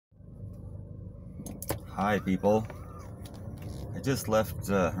Hi, people. I just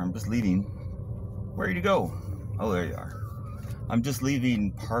left, I'm just leaving. Where did you go? Oh, there you are. I'm just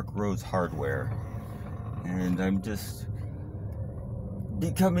leaving Park Rose Hardware. And I'm just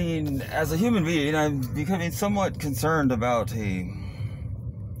becoming, as a human being, I'm becoming somewhat concerned about a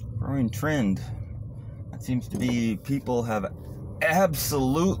growing trend. It seems to be people have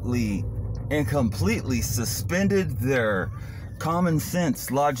absolutely and completely suspended their common sense,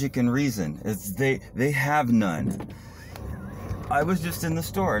 logic, and reason. They have none. I was just in the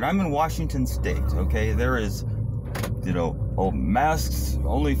store, and I'm in Washington State, okay? There is, masks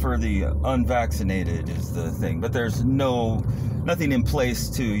only for the unvaccinated is the thing, but there's nothing in place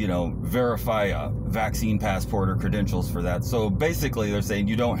to, verify a vaccine passport or credentials for that. So basically they're saying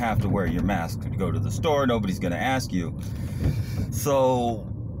you don't have to wear your mask to go to the store. Nobody's going to ask you. So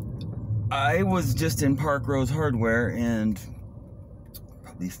I was just in Park Rose Hardware, and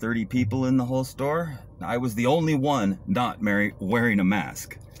probably 30 people in the whole store. I was the only one not wearing a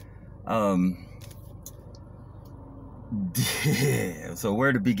mask. So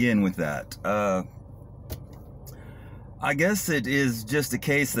where to begin with that? I guess it is just a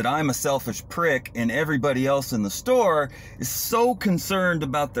case that I'm a selfish prick, and everybody else in the store is so concerned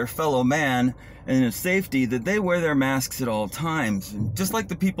about their fellow man and his safety that they wear their masks at all times. Just like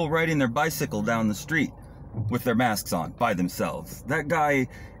the people riding their bicycle down the street with their masks on by themselves. That guy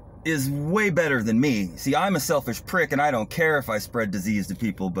is way better than me. See, I'm a selfish prick and I don't care if I spread disease to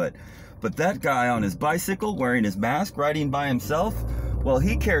people, but that guy on his bicycle wearing his mask, riding by himself, well,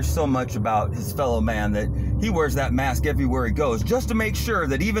 he cares so much about his fellow man that he wears that mask everywhere he goes, just to make sure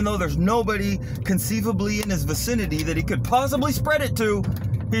that even though there's nobody conceivably in his vicinity that he could possibly spread it to,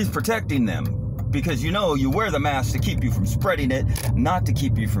 he's protecting them. Because you wear the mask to keep you from spreading it, not to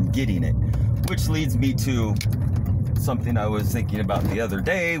keep you from getting it. Which leads me to something I was thinking about the other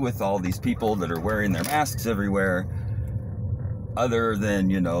day with all these people that are wearing their masks everywhere, other than,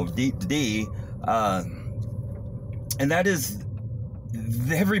 D. And that is,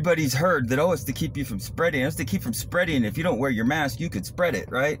 everybody's heard that, it's to keep you from spreading. It's to keep from spreading. If you don't wear your mask, you could spread it,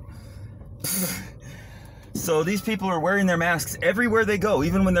 right? So these people are wearing their masks everywhere they go,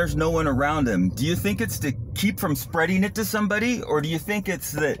 even when there's no one around them. Do you think it's to keep from spreading it to somebody? Or do you think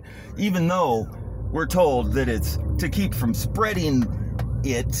it's that even though we're told that it's to keep from spreading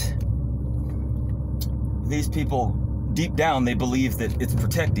it, these people, deep down, they believe that it's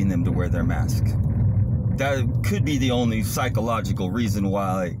protecting them to wear their mask? That could be the only psychological reason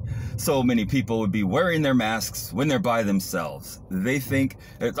why so many people would be wearing their masks when they're by themselves. They think,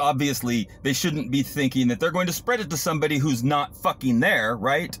 obviously, they shouldn't be thinking that they're going to spread it to somebody who's not fucking there,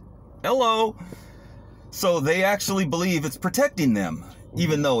 right? Hello? So they actually believe it's protecting them,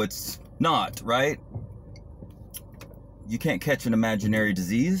 even though it's not, right? You can't catch an imaginary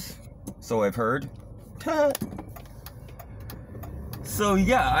disease, so I've heard. So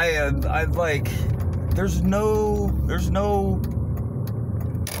yeah, I've like, there's no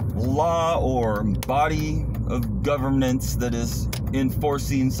law or body of governance that is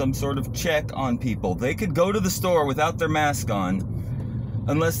enforcing some sort of check on people. They could go to the store without their mask on,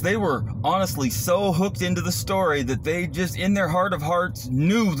 unless they were honestly so hooked into the story that they just, in their heart of hearts,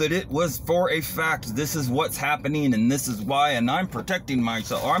 knew that it was for a fact. This is what's happening, and this is why, and I'm protecting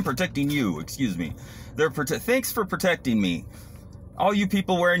myself, or I'm protecting you, excuse me. Thanks for protecting me. All you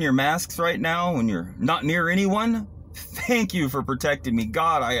people wearing your masks right now when you're not near anyone, thank you for protecting me.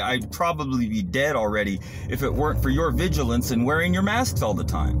 God, I'd probably be dead already if it weren't for your vigilance and wearing your masks all the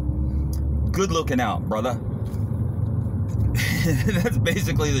time. Good looking out, brother. That's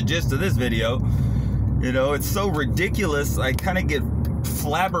basically the gist of this video. It's so ridiculous, I kind of get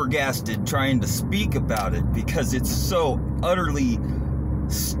flabbergasted trying to speak about it because it's so utterly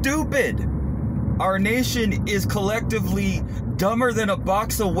stupid. Our nation is collectively dumber than a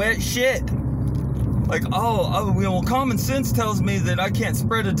box of wet shit. Like, common sense tells me that I can't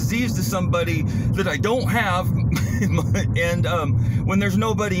spread a disease to somebody that I don't have, and when there's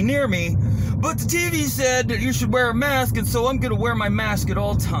nobody near me. But the TV said that you should wear a mask, and so I'm gonna wear my mask at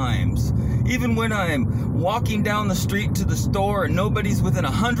all times. Even when I'm walking down the street to the store and nobody's within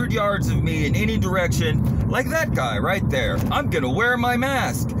 100 yards of me in any direction, like that guy right there, I'm gonna wear my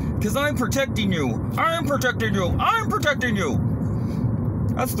mask, because I'm protecting you. I'm protecting you. I'm protecting you.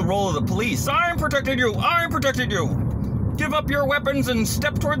 That's the role of the police. I'm protecting you. I'm protecting you. Give up your weapons and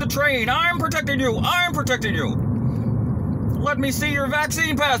step toward the train. I'm protecting you. I'm protecting you. Let me see your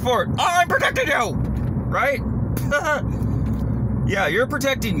vaccine passport. I'm protecting you. Right? Yeah, you're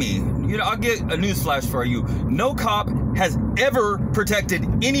protecting me. I'll get a newsflash for you. No cop has ever protected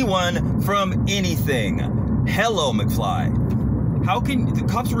anyone from anything. Hello, McFly. How can the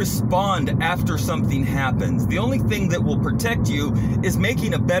cops respond after something happens? The only thing that will protect you is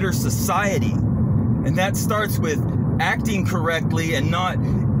making a better society. And that starts with acting correctly and not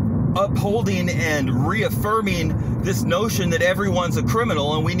upholding and reaffirming this notion that everyone's a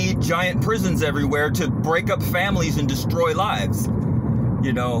criminal and we need giant prisons everywhere to break up families and destroy lives.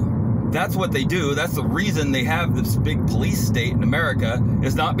 You know, that's what they do. That's the reason they have this big police state in America.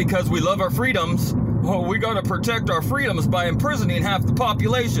 It's not because we love our freedoms. Oh, we got to protect our freedoms by imprisoning half the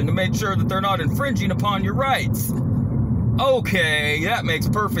population to make sure that they're not infringing upon your rights. Okay, that makes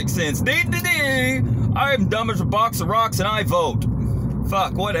perfect sense. I'm dumb as a box of rocks and I vote.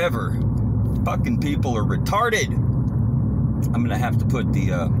 Fuck, whatever. Fucking people are retarded. I'm gonna have to put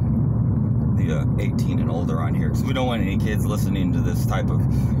the 18 and older on here because we don't want any kids listening to this type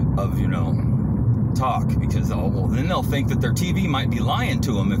of you know, talk, because oh well, then they'll think that their TV might be lying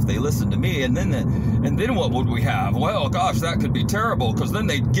to them if they listen to me, and then what would we have? Well, gosh, that could be terrible, because then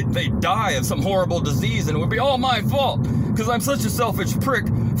they'd die of some horrible disease and it would be all my fault because I'm such a selfish prick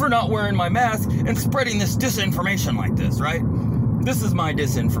for not wearing my mask and spreading this disinformation like this, right? This is my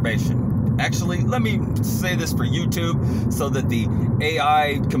disinformation. Actually, let me say this for YouTube so that the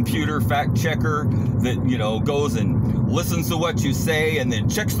AI computer fact checker that, you know, goes and listens to what you say and then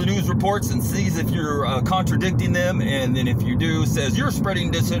checks the news reports and sees if you're contradicting them, and then if you do, says you're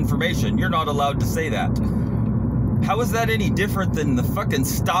spreading disinformation. You're not allowed to say that. How is that any different than the fucking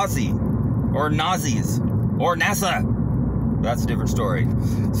Stasi or Nazis or NASA? That's a different story.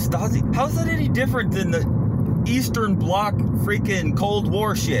 Stasi. How is that any different than the Eastern Bloc freaking Cold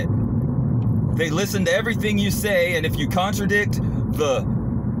War shit? They listen to everything you say, and if you contradict the,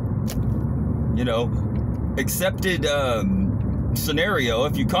 you know, accepted scenario,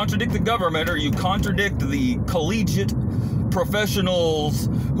 if you contradict the government or you contradict the collegiate professionals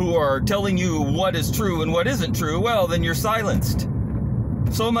who are telling you what is true and what isn't true, well, then you're silenced.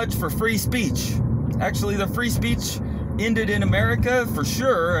 So much for free speech. Actually, the free speech ended in America for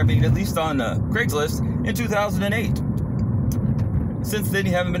sure. I mean, at least on Craigslist in 2008. Since then,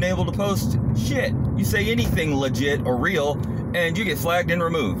 you haven't been able to post shit. You say anything legit or real, and you get flagged and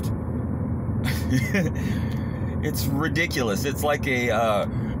removed. It's ridiculous. It's like a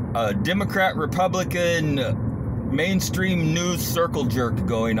Democrat-Republican mainstream news circle jerk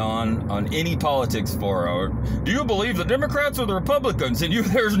going on any politics forum. Do you believe the Democrats or the Republicans? And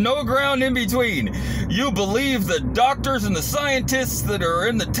there's no ground in between. You believe the doctors and the scientists that are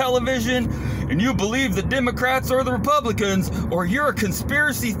in the television, and you believe the Democrats or the Republicans, or you're a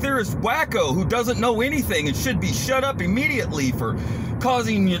conspiracy theorist wacko who doesn't know anything and should be shut up immediately for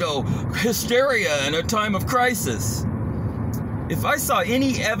causing, you know, hysteria in a time of crisis. If I saw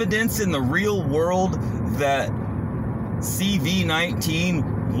any evidence in the real world that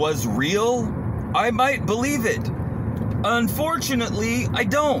CV-19 was real, I might believe it. Unfortunately, I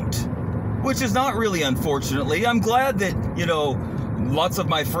don't. Which is not really unfortunately. I'm glad that, you know, lots of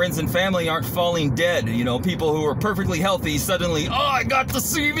my friends and family aren't falling dead. You know, people who are perfectly healthy suddenly, oh, I got the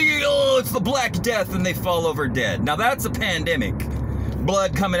CV, oh, it's the Black Death, and they fall over dead. Now that's a pandemic.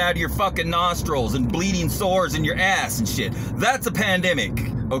 Blood coming out of your fucking nostrils and bleeding sores in your ass and shit. That's a pandemic,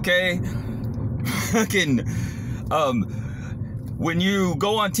 okay? Fucking, when you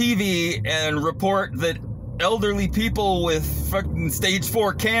go on TV and report that elderly people with fucking stage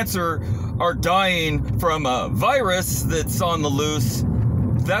 4 cancer are dying from a virus that's on the loose,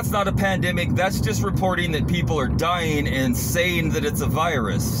 that's not a pandemic. That's just reporting that people are dying and saying that it's a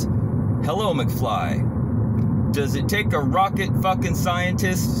virus. Hello, McFly. Does it take a rocket fucking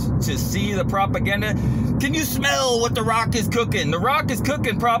scientist to see the propaganda? Can you smell what the Rock is cooking? The Rock is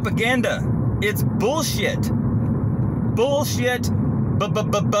cooking propaganda. It's bullshit. Bullshit.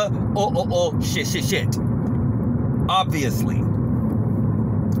 Shit. Obviously.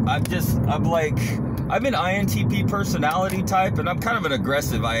 I'm an INTP personality type, and I'm kind of an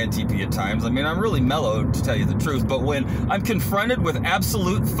aggressive INTP at times. I mean, I'm really mellow, to tell you the truth, but when I'm confronted with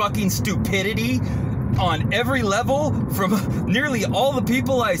absolute fucking stupidity on every level from nearly all the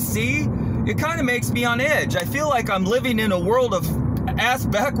people I see, it kind of makes me on edge. I feel like I'm living in a world of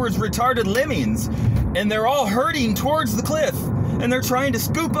ass-backwards retarded lemmings, and they're all herding towards the cliff, and they're trying to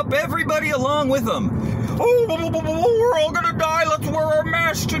scoop up everybody along with them. Oh, we're all gonna die, let's wear our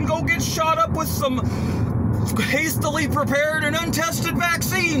masks and go get shot up with some hastily prepared and untested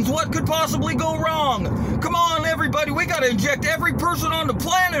vaccines. What could possibly go wrong? Come on, everybody, we gotta inject every person on the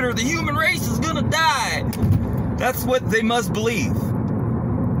planet or the human race is gonna die. That's what they must believe.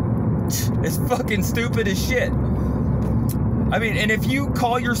 It's fucking stupid as shit. I mean, and if you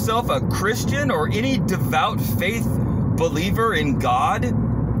call yourself a Christian or any devout faith believer in God,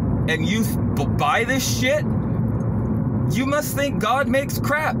 and you buy this shit, you must think God makes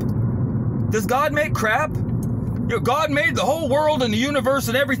crap. Does God make crap? You know, God made the whole world and the universe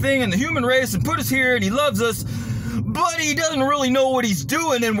and everything and the human race and put us here and he loves us, but he doesn't really know what he's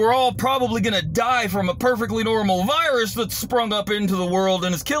doing, and we're all probably going to die from a perfectly normal virus that's sprung up into the world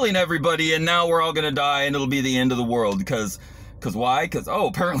and is killing everybody, and now we're all going to die and it'll be the end of the world. Because why? Because, oh,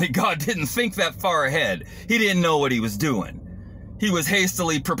 apparently God didn't think that far ahead. He didn't know what he was doing. He was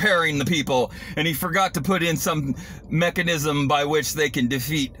hastily preparing the people, and he forgot to put in some mechanism by which they can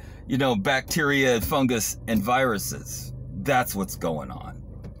defeat, you know, bacteria, fungus, and viruses. That's what's going on.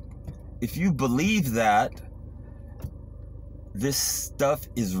 If you believe that this stuff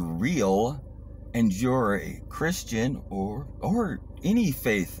is real, and you're a Christian or any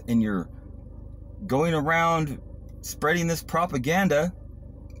faith, and you're going around spreading this propaganda,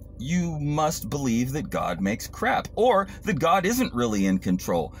 you must believe that God makes crap, or that God isn't really in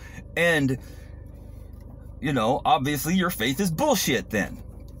control. And, you know, obviously your faith is bullshit then.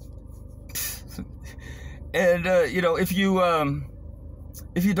 And, you know, if you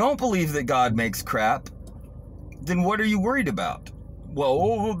don't believe that God makes crap, then what are you worried about? Well,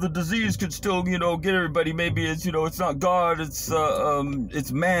 oh, the disease could still, you know, get everybody. Maybe it's, you know, it's not God,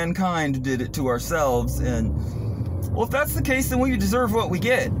 it's mankind did it to ourselves. And, well, if that's the case, then we deserve what we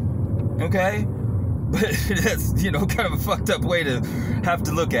get. Okay? But that's, you know, kind of a fucked up way to have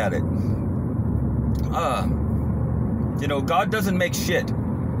to look at it. You know, God doesn't make shit.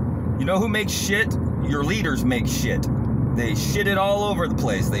 You know who makes shit? Your leaders make shit. They shit it all over the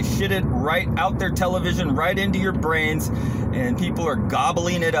place. They shit it right out their television, right into your brains, and people are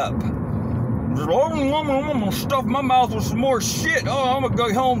gobbling it up. Oh, I'm gonna stuff my mouth with some more shit. Oh, I'm gonna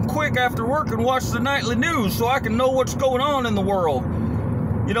go home quick after work and watch the nightly news so I can know what's going on in the world.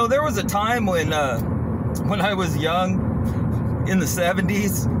 You know, there was a time when I was young, in the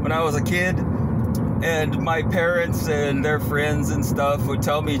 70s, when I was a kid, and my parents and their friends and stuff would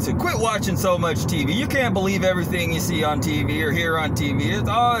tell me to quit watching so much TV. You can't believe everything you see on TV or hear on TV. It's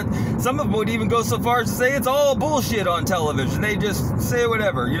all, some of them would even go so far as to say it's all bullshit on television. They just say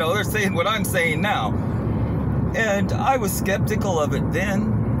whatever. You know, they're saying what I'm saying now. And I was skeptical of it then.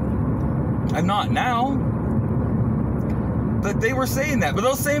 I'm not now. But they were saying that. But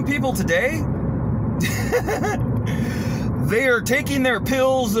those same people today, they are taking their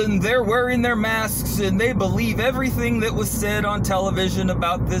pills and they're wearing their masks and they believe everything that was said on television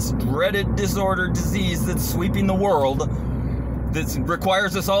about this dreaded disorder disease that's sweeping the world, that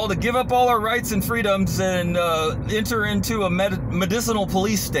requires us all to give up all our rights and freedoms and enter into a medicinal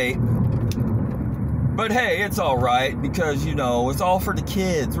police state. But hey, it's all right because, you know, it's all for the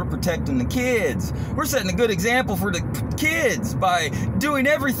kids. We're protecting the kids. We're setting a good example for the kids by doing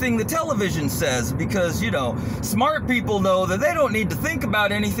everything the television says because, you know, smart people know that they don't need to think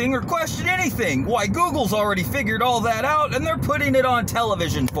about anything or question anything. Why, Google's already figured all that out and they're putting it on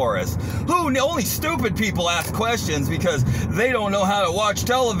television for us. Only stupid people ask questions because they don't know how to watch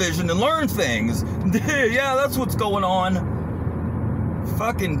television and learn things. Yeah, that's what's going on.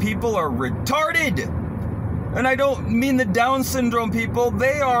 Fucking people are retarded. And I don't mean the Down syndrome people.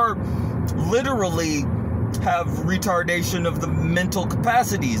 They are literally have retardation of the mental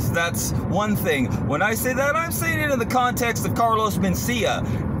capacities. That's one thing. When I say that, I'm saying it in the context of Carlos Mencia.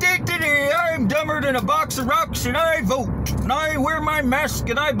 I'm dumber than a box of rocks and I vote. And I wear my mask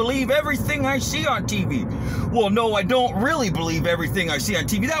and I believe everything I see on TV. Well, no, I don't really believe everything I see on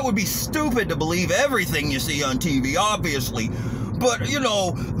TV. That would be stupid to believe everything you see on TV, obviously. But, you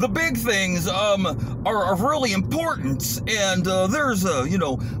know, the big things are really important, and there's, you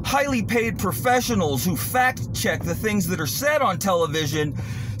know, highly paid professionals who fact-check the things that are said on television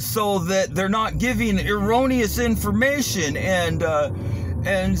so that they're not giving erroneous information,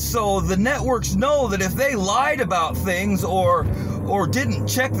 and so the networks know that if they lied about things or didn't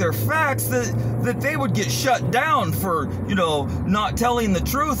check their facts, that they would get shut down for, you know, not telling the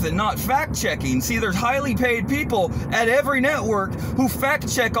truth and not fact-checking. See, there's highly paid people at every network who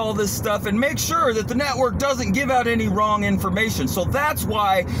fact-check all this stuff and make sure that the network doesn't give out any wrong information. So that's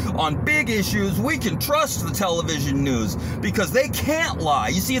why on big issues we can trust the television news, because they can't lie.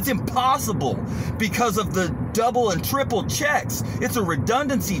 You see, it's impossible because of the double and triple checks. It's a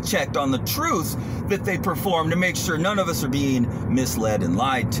redundancy check on the truth that they perform to make sure none of us are being misled and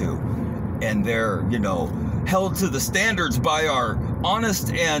lied to. And they're, you know, held to the standards by our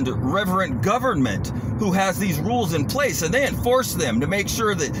honest and reverent government who has these rules in place, and they enforce them to make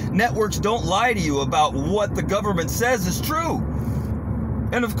sure that networks don't lie to you about what the government says is true.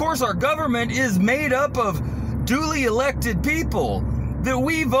 And of course, our government is made up of duly elected people that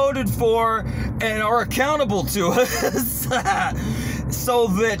we voted for and are accountable to us. so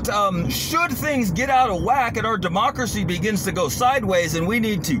that should things get out of whack and our democracy begins to go sideways and we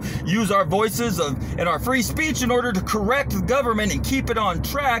need to use our voices and our free speech in order to correct the government and keep it on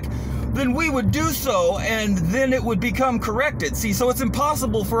track, then we would do so, and then it would become corrected. See, so it's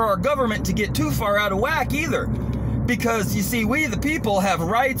impossible for our government to get too far out of whack either. Because, you see, we the people have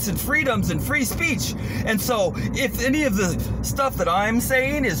rights and freedoms and free speech. And so if any of the stuff that I'm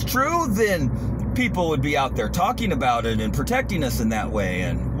saying is true, then people would be out there talking about it and protecting us in that way.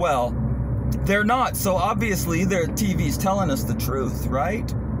 And, well, they're not. So obviously their TV's telling us the truth,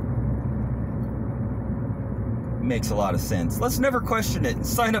 right? Makes a lot of sense. Let's never question it.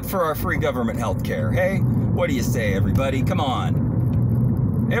 Sign up for our free government health care. Hey, what do you say, everybody? Come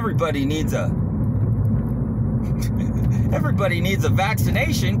on. Everybody needs a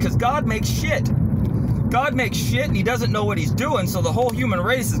vaccination, because God makes shit. God makes shit and he doesn't know what he's doing, so the whole human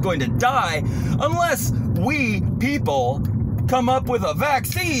race is going to die unless we people come up with a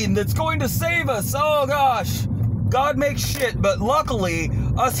vaccine that's going to save us. Oh gosh, God makes shit, but luckily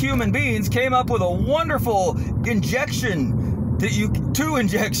us human beings came up with a wonderful injection that two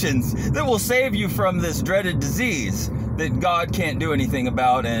injections that will save you from this dreaded disease that God can't do anything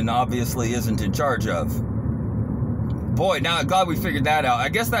about and obviously isn't in charge of. Boy, now glad we figured that out. I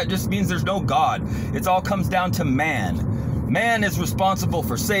guess that just means there's no God. It all comes down to man. Man is responsible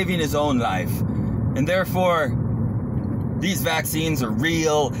for saving his own life. And therefore, these vaccines are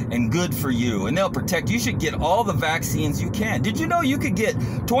real and good for you. And they'll protect you. You should get all the vaccines you can. Did you know you could get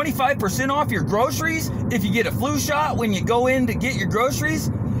 25% off your groceries if you get a flu shot when you go in to get your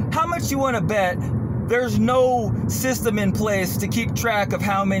groceries? How much you want to bet there's no system in place to keep track of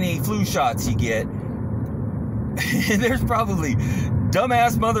how many flu shots you get? There's probably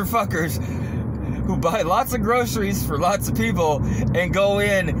dumbass motherfuckers who buy lots of groceries for lots of people and go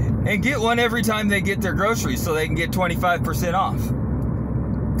in and get one every time they get their groceries so they can get 25% off. I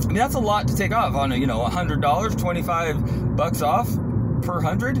mean, that's a lot to take off on, $100, $25 off per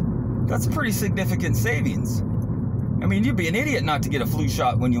 100. That's a pretty significant savings. I mean, you'd be an idiot not to get a flu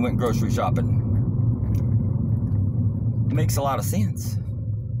shot when you went grocery shopping. It makes a lot of sense,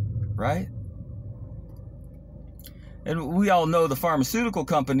 right? And we all know the pharmaceutical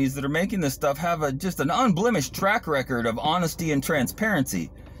companies that are making this stuff have just an unblemished track record of honesty and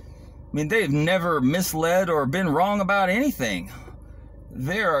transparency. I mean, they've never misled or been wrong about anything.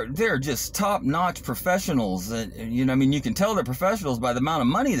 They're just top-notch professionals. I mean, you can tell they're professionals by the amount of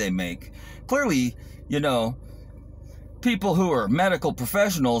money they make. Clearly, people who are medical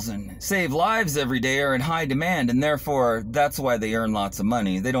professionals and save lives every day are in high demand, and therefore that's why they earn lots of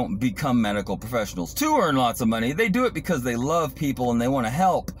money. They don't become medical professionals to earn lots of money. They do it because they love people and they want to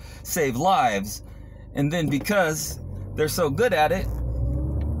help save lives. And then because they're so good at it,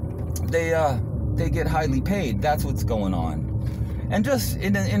 they get highly paid. That's what's going on. And just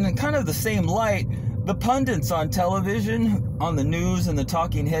in kind of the same light, the pundits on television, on the news and the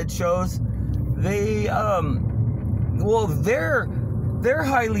talking head shows, they're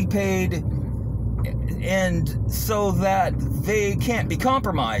highly paid, and so that they can't be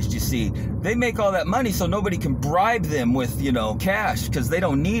compromised, you see. They make all that money so nobody can bribe them with, cash, because they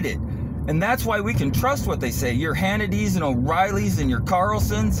don't need it. And that's why we can trust what they say. Your Hannitys and O'Reillys and your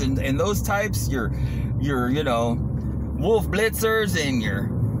Carlsons and those types, your Wolf Blitzers and your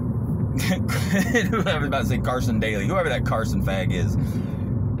I was about to say Carson Daly, whoever that Carson fag is.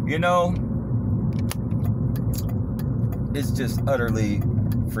 It's just utterly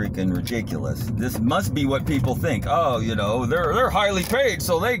freaking ridiculous. This must be what people think. Oh, they're highly paid,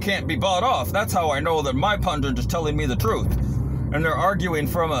 so they can't be bought off. That's how I know that my pundit is telling me the truth. And they're arguing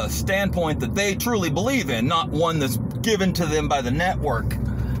from a standpoint that they truly believe in, not one that's given to them by the network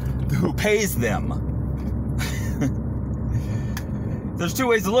who pays them. There's two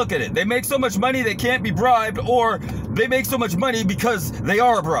ways to look at it. They make so much money they can't be bribed, or they make so much money because they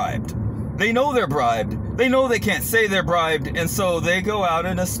are bribed. They know they're bribed. They know they can't say they're bribed, and so they go out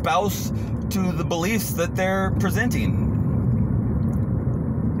and espouse to the beliefs that they're presenting.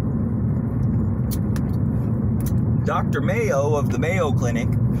 Dr. Mayo of the Mayo Clinic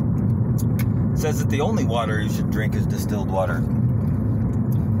says that the only water you should drink is distilled water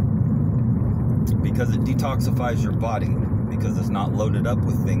because it detoxifies your body, because it's not loaded up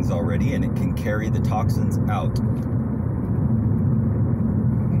with things already and it can carry the toxins out.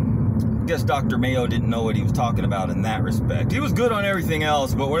 I guess Dr. Mayo didn't know what he was talking about in that respect. He was good on everything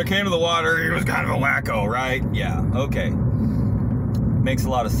else, but when it came to the water, he was kind of a wacko, right? Yeah, okay. Makes a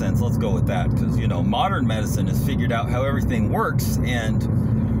lot of sense. Let's go with that, because, modern medicine has figured out how everything works,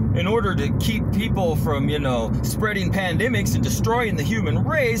 and in order to keep people from, spreading pandemics and destroying the human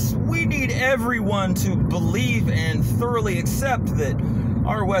race, we need everyone to believe and thoroughly accept that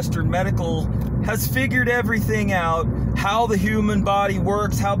our Western medical has figured everything out, how the human body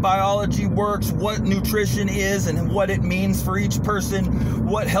works, how biology works, what nutrition is and what it means for each person,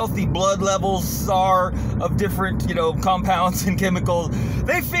 what healthy blood levels are of different, compounds and chemicals.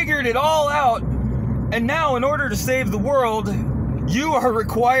 They figured it all out. And now, in order to save the world, you are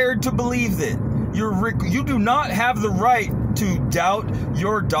required to believe that. You do not have the right to doubt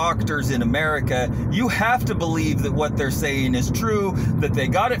your doctors in America. You have to believe that what they're saying is true, that they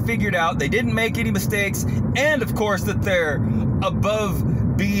got it figured out, they didn't make any mistakes, and of course that they're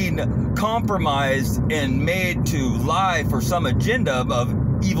above being compromised and made to lie for some agenda of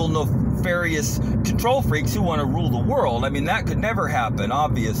evil, nefarious control freaks who want to rule the world. I mean, that could never happen,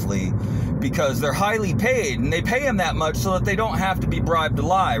 obviously, because they're highly paid, and they pay them that much so that they don't have to be bribed to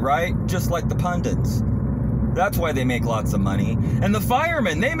lie, right? Just like the pundits. That's why they make lots of money. And the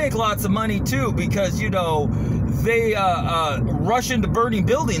firemen, they make lots of money too, because, they rush into burning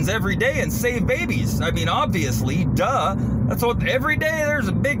buildings every day and save babies. I mean, obviously, duh. That's what, every day there's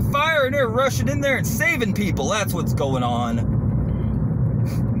a big fire and they're rushing in there and saving people. That's what's going on.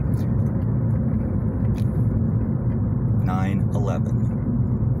 9/11.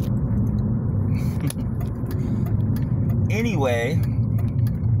 Anyway,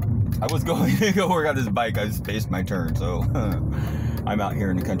 I was going to go work on this bike. I spaced my turn, so I'm out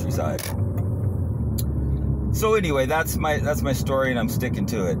here in the countryside. So anyway, that's my story, and I'm sticking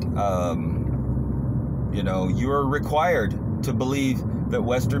to it. You are required to believe that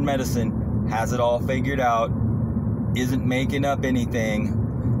Western medicine has it all figured out, isn't making up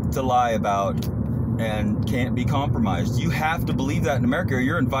anything to lie about, and can't be compromised. You have to believe that in America, or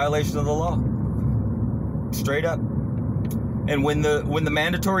you're in violation of the law. Straight up. And when the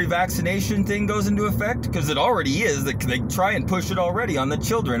mandatory vaccination thing goes into effect, because it already is, they try and push it already on the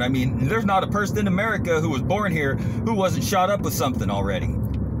children. I mean, there's not a person in America who was born here who wasn't shot up with something already.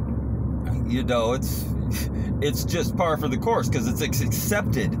 It's just par for the course, because it's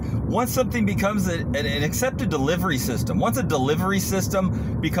accepted. Once something becomes an accepted delivery system, once a delivery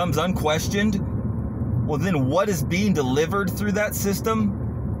system becomes unquestioned, well, then what is being delivered through that system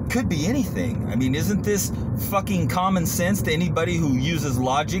could be anything. I mean, isn't this fucking common sense to anybody who uses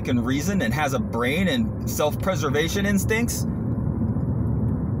logic and reason and has a brain and self-preservation instincts?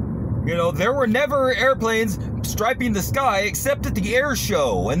 There were never airplanes striping the sky except at the air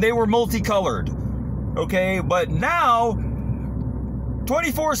show, and they were multicolored. Okay, but now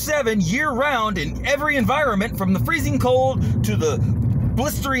 24/7, year-round, in every environment, from the freezing cold to the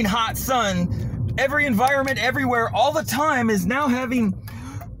blistering hot sun, every environment, everywhere, all the time, is now having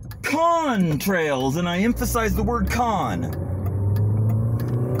contrails, and I emphasize the word con.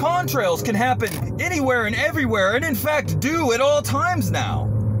 Contrails can happen anywhere and everywhere, and in fact do at all times now.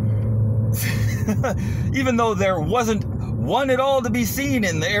 Even though there wasn't one at all to be seen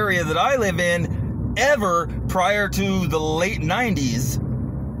in the area that I live in ever prior to the late 90s.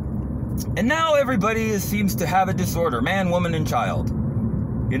 And now everybody seems to have a disorder, man, woman, and child.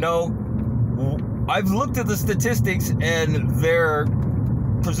 I've looked at the statistics, and they're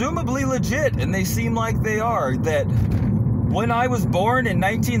presumably legit, and they seem like they are. That when I was born in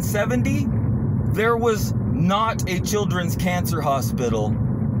 1970, there was not a children's cancer hospital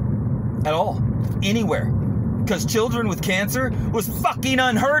at all, anywhere, because children with cancer was fucking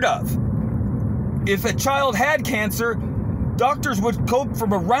unheard of. If a child had cancer, doctors would go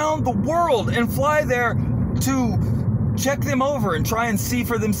from around the world and fly there to check them over and try and see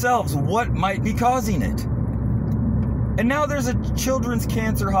for themselves what might be causing it. And now there's a children's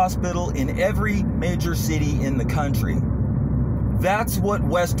cancer hospital in every major city in the country. That's what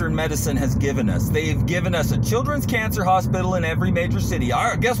Western medicine has given us. They've given us a children's cancer hospital in every major city.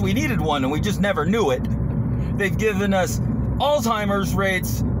 I guess we needed one and we just never knew it. They've given us Alzheimer's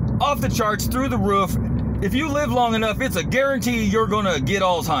rates off the charts, through the roof. If you live long enough, it's a guarantee you're gonna get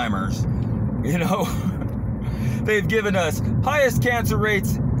Alzheimer's. They've given us highest cancer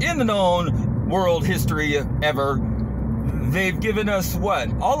rates in the known world history ever. They've given us what?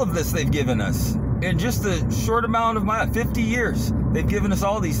 All of this they've given us. In just a short amount of 50 years, they've given us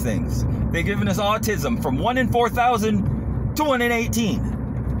all these things. They've given us autism from 1 in 4,000 to 1 in 18.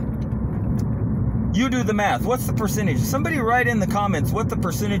 You do the math. What's the percentage? Somebody write in the comments what the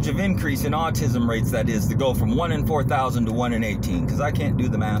percentage of increase in autism rates that is to go from 1 in 4,000 to 1 in 18, because I can't do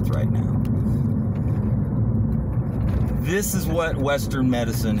the math right now. This is what Western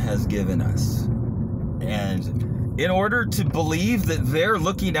medicine has given us. And in order to believe that they're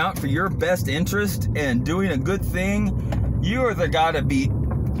looking out for your best interest and doing a good thing, you either got to be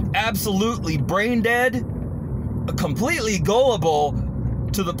absolutely brain dead, completely gullible,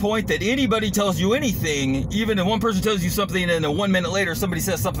 to the point that anybody tells you anything, even if one person tells you something and then 1 minute later somebody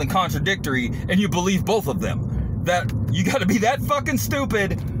says something contradictory and you believe both of them. That you got to be that fucking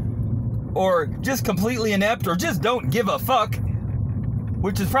stupid, or just completely inept, or just don't give a fuck,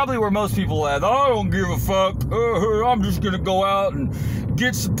 which is probably where most people are. I don't give a fuck. I'm just gonna go out and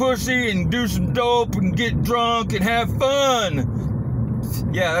get some pussy and do some dope and get drunk and have fun.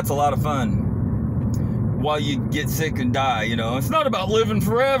 Yeah, that's a lot of fun. While you get sick and die, you know. It's not about living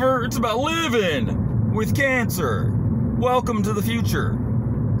forever, it's about living with cancer. Welcome to the future.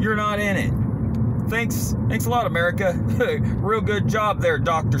 You're not in it. Thanks a lot, America. Real good job there,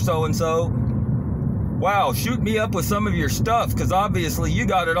 Dr. So-and-so. Wow, shoot me up with some of your stuff, because obviously you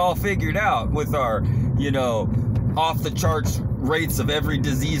got it all figured out with our, you know, off the charts rates of every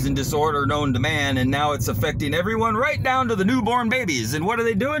disease and disorder known to man, and now it's affecting everyone right down to the newborn babies. And what are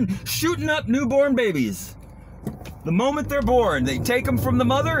they doing? Shooting up newborn babies. The moment they're born, they take them from the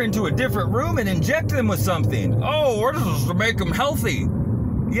mother into a different room and inject them with something. Oh, what is this to make them healthy?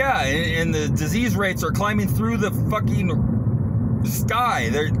 Yeah, and the disease rates are climbing through the fucking sky.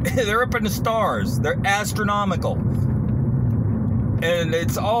 They're up in the stars. They're astronomical. And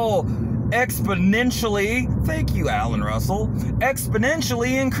it's all exponentially, thank you, Alan Russell,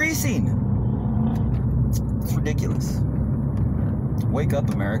 exponentially increasing. It's ridiculous. Wake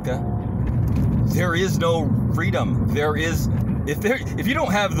up, America. There is no freedom. If you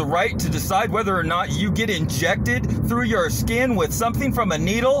don't have the right to decide whether or not you get injected through your skin with something from a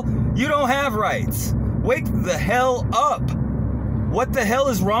needle, you don't have rights. Wake the hell up. What the hell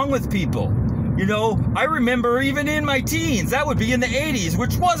is wrong with people? You know, I remember even in my teens, that would be in the 80s,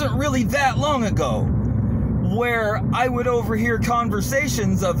 which wasn't really that long ago, where I would overhear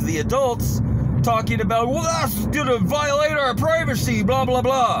conversations of the adults talking about, well, that's gonna violate our privacy, blah, blah,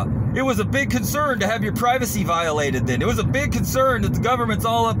 blah. It was a big concern to have your privacy violated then. It was a big concern that the government's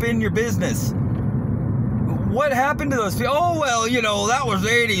all up in your business. What happened to those people? Oh, well, you know, that was the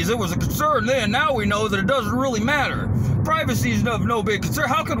 80s. It was a concern then. Now we know that it doesn't really matter. Privacy is of no big concern.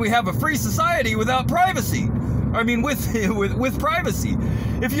 How could we have a free society without privacy? I mean, with privacy.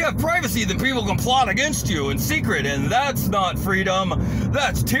 If you have privacy, then people can plot against you in secret, and that's not freedom.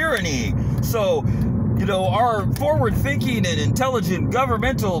 That's tyranny. So, you know, our forward-thinking and intelligent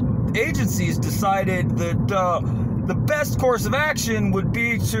governmental agencies decided that the best course of action would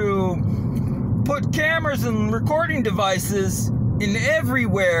be to put cameras and recording devices in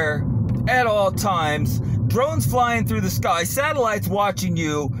everywhere at all times, drones flying through the sky, satellites watching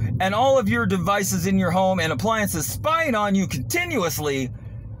you, and all of your devices in your home and appliances spying on you continuously.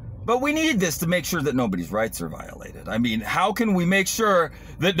 But we need this to make sure that nobody's rights are violated. I mean, how can we make sure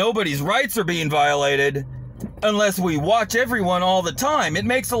that nobody's rights are being violated unless we watch everyone all the time? It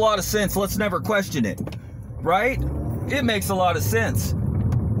makes a lot of sense. Let's never question it, right? It makes a lot of sense.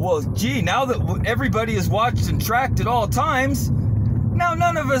 Well, gee, now that everybody is watched and tracked at all times, now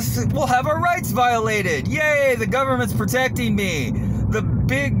none of us will have our rights violated. Yay, the government's protecting me. The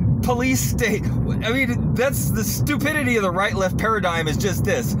big police state. I mean, that's the stupidity of the right-left paradigm, is just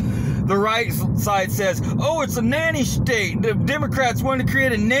this. The right side says, oh, it's a nanny state. The Democrats want to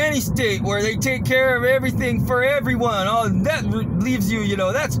create a nanny state where they take care of everything for everyone. Oh, that leaves you, you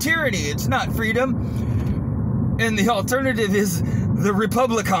know, that's tyranny. It's not freedom. And the alternative is the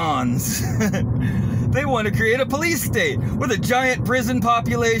Republicans. They want to create a police state with a giant prison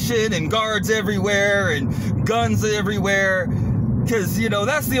population and guards everywhere and guns everywhere. Because, you know,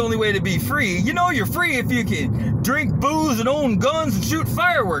 that's the only way to be free. You know you're free if you can drink booze and own guns and shoot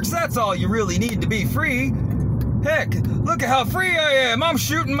fireworks. That's all you really need to be free. Heck, look at how free I am. I'm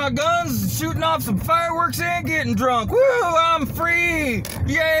shooting my guns, shooting off some fireworks, and getting drunk. Woo, I'm free.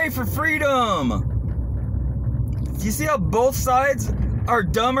 Yay for freedom. Do you see how both sides are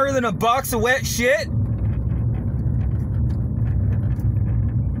dumber than a box of wet shit?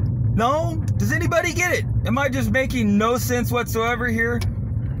 No? Does anybody get it? Am I just making no sense whatsoever here?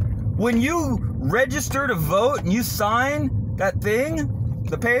 When you register to vote and you sign that thing,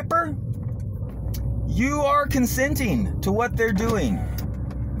 the paper, you are consenting to what they're doing.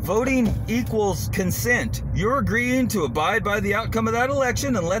 Voting equals consent. You're agreeing to abide by the outcome of that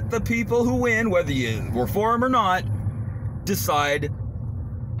election and let the people who win, whether you were for them or not, decide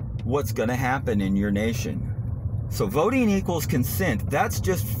what's going to happen in your nation. So voting equals consent. That's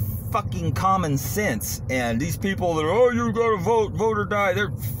just fucking common sense. And these people that are, oh, you gotta vote, vote or die,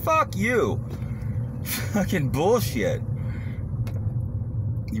 they're, fuck you. Fucking bullshit.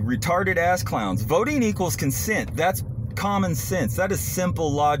 You retarded ass clowns. Voting equals consent. That's common sense. That is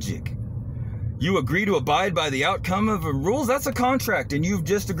simple logic. You agree to abide by the outcome of the rules. That's a contract, and you've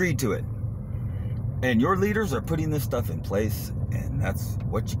just agreed to it. And your leaders are putting this stuff in place, and that's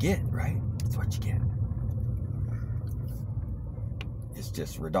what you get, right? That's what you get. It's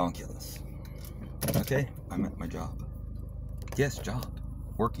just redonkulous. Okay, I'm at my job. Yes, job.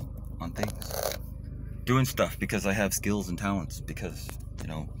 Working on things. Doing stuff because I have skills and talents, because, you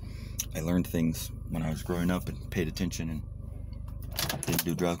know, I learned things when I was growing up and paid attention and didn't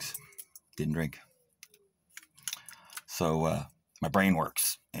do drugs, didn't drink. So my brain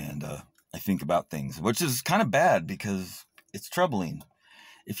works, and I think about things, which is kind of bad because it's troubling.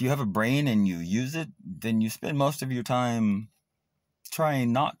 If you have a brain and you use it, then you spend most of your time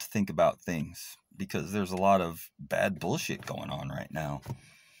trying not to think about things, because there's a lot of bad bullshit going on right now.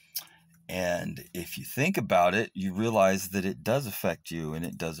 And if you think about it, you realize that it does affect you, and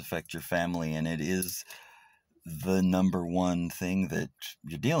it does affect your family, and it is the number one thing that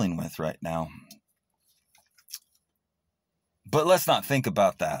you're dealing with right now. But let's not think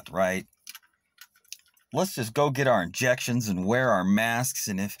about that, right? Let's just go get our injections and wear our masks.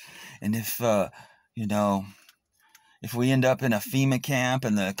 And if you know, if we end up in a FEMA camp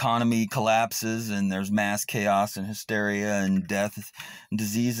and the economy collapses and there's mass chaos and hysteria and death and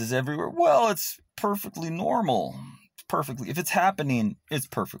diseases everywhere, well, it's perfectly normal. If it's happening, it's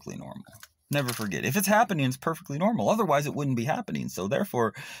perfectly normal. Never forget. If it's happening, it's perfectly normal. Otherwise, it wouldn't be happening. So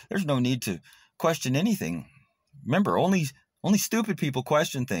therefore, there's no need to question anything. Remember, only stupid people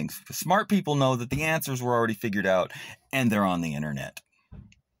question things. Smart people know that the answers were already figured out, and they're on the internet.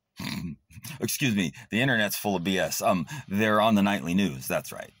 Excuse me, the internet's full of BS. They're on the nightly news,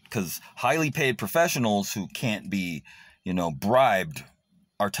 that's right. Because highly paid professionals who can't be, you know, bribed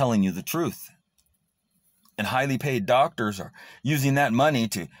are telling you the truth. And highly paid doctors are using that money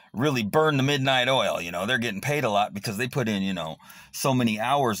to really burn the midnight oil. You know, they're getting paid a lot because they put in, you know, so many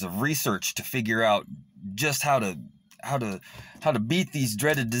hours of research to figure out just how to beat these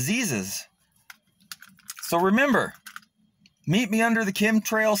dreaded diseases. So remember, meet me under the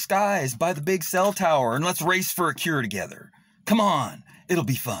chemtrail skies by the big cell tower, and let's race for a cure together. Come on, it'll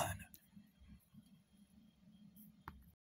be fun.